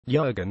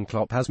Jurgen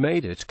Klopp has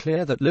made it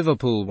clear that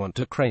Liverpool want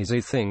to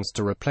crazy things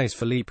to replace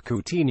Philippe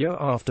Coutinho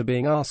after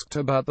being asked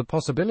about the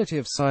possibility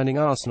of signing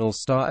Arsenal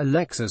star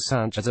Alexis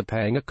Sanchez or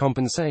paying a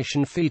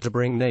compensation fee to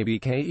bring Naby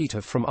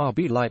Keita from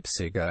RB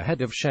Leipzig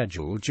ahead of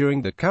schedule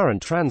during the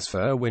current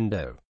transfer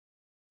window.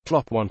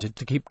 Klopp wanted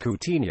to keep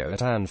Coutinho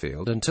at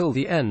Anfield until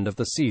the end of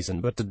the season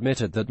but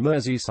admitted that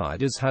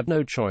Merseysiders had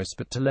no choice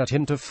but to let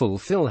him to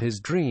fulfill his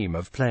dream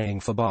of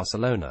playing for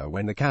Barcelona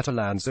when the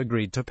Catalans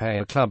agreed to pay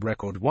a club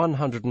record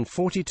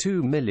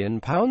 £142 million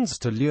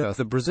to lure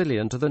the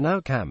Brazilian to the Nou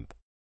Camp.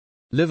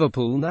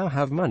 Liverpool now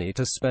have money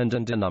to spend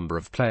and a number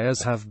of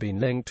players have been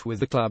linked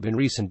with the club in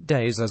recent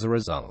days as a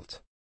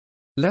result.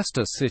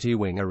 Leicester City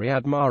winger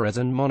Riyad Mahrez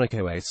and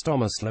Monaco ace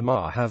Thomas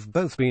Lemar have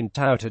both been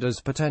touted as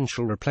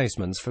potential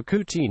replacements for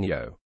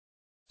Coutinho.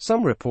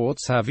 Some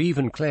reports have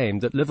even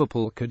claimed that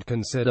Liverpool could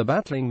consider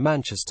battling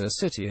Manchester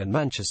City and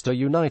Manchester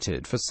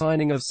United for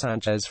signing of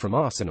Sanchez from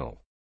Arsenal.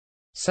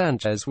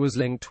 Sanchez was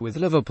linked with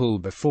Liverpool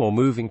before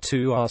moving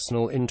to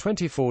Arsenal in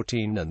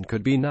 2014 and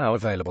could be now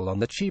available on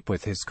the cheap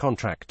with his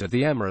contract at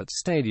the Emirates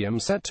Stadium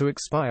set to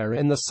expire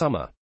in the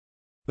summer.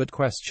 But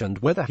questioned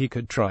whether he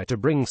could try to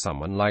bring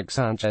someone like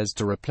Sanchez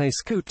to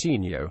replace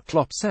Coutinho,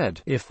 Klopp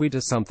said, "If we do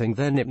something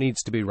then it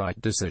needs to be right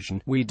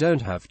decision. We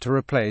don't have to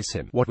replace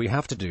him. What we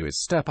have to do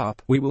is step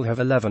up. We will have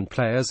 11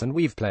 players and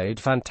we've played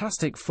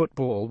fantastic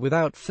football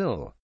without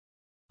Phil.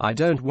 I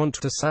don't want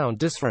to sound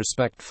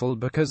disrespectful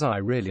because I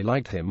really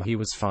liked him. He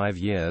was 5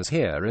 years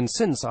here and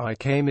since I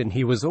came in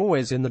he was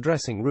always in the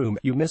dressing room.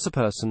 You miss a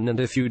person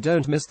and if you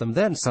don't miss them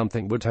then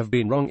something would have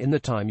been wrong in the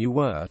time you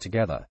were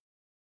together.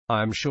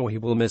 I'm sure he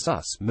will miss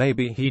us.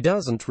 Maybe he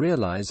doesn't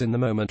realize in the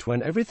moment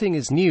when everything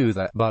is new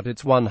that, but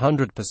it's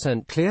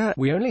 100% clear,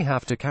 we only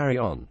have to carry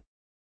on.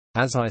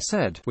 As I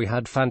said, we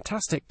had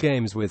fantastic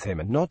games with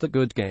him and not the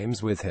good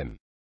games with him.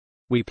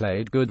 We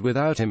played good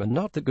without him and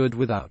not the good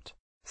without.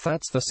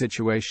 That's the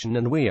situation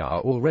and we are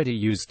already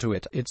used to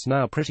it. It's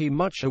now pretty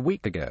much a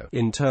week ago.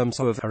 In terms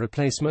of a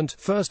replacement,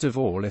 first of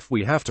all if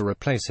we have to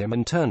replace him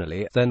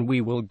internally, then we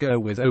will go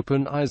with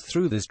open eyes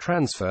through this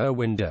transfer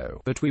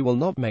window, but we will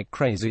not make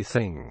crazy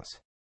things.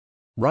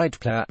 Right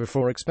player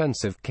before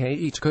expensive.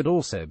 Keita could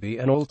also be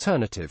an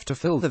alternative to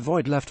fill the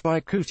void left by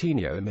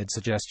Coutinho amid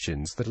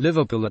suggestions that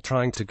Liverpool are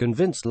trying to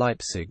convince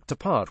Leipzig to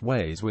part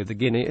ways with the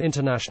Guinea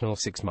international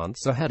 6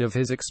 months ahead of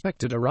his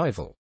expected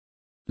arrival.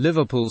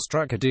 Liverpool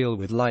struck a deal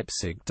with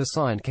Leipzig to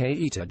sign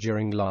Keita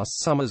during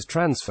last summer's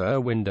transfer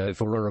window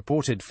for a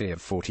reported fee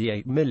of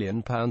 £48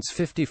 million,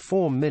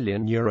 €54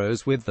 million,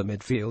 with the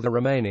midfielder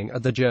remaining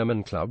at the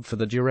German club for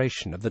the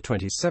duration of the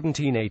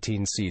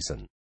 2017-18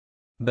 season.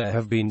 There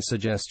have been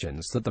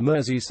suggestions that the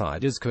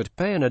Merseysiders could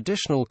pay an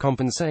additional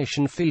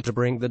compensation fee to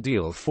bring the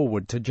deal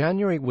forward to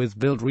January, with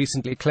Bild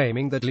recently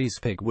claiming that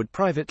Leipzig would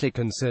privately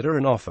consider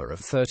an offer of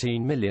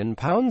 £13 million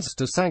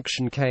to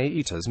sanction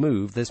Keita's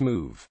move. This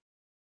move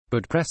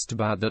but pressed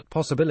about that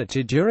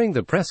possibility during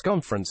the press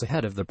conference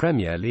ahead of the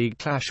Premier League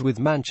clash with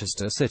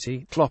Manchester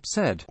City, Klopp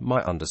said, "My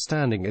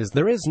understanding is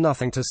there is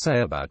nothing to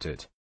say about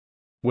it.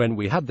 When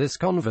we had this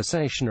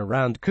conversation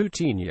around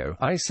Coutinho,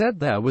 I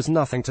said there was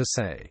nothing to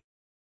say.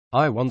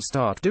 I won't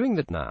start doing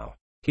that now.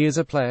 He is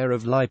a player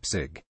of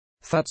Leipzig.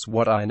 That's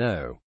what I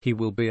know. He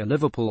will be a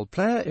Liverpool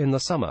player in the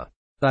summer.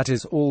 That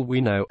is all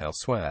we know."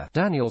 Elsewhere,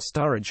 Daniel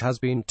Sturridge has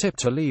been tipped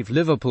to leave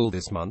Liverpool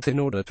this month in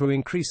order to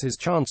increase his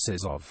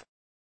chances of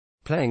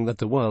playing at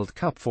the World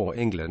Cup for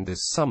England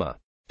this summer.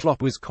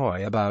 Klopp was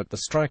coy about the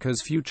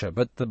striker's future,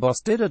 but the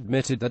boss did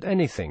admitted that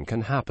anything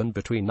can happen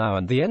between now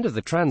and the end of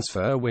the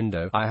transfer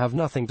window. "I have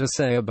nothing to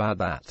say about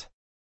that.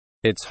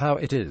 It's how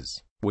it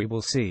is. We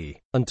will see.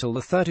 Until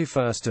the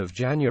 31st of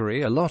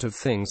January a lot of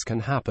things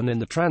can happen in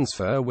the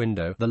transfer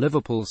window," the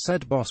Liverpool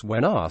said boss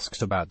when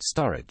asked about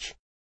Sturridge.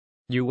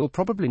 "You will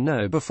probably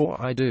know before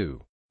I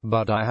do.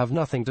 But I have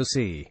nothing to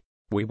see.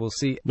 We will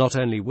see. Not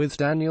only with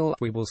Daniel,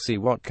 we will see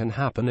what can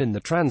happen in the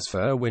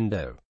transfer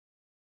window."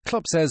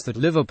 Klopp says that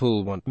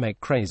Liverpool won't make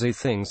crazy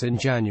things in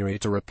January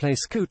to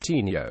replace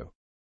Coutinho.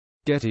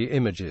 Getty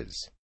Images.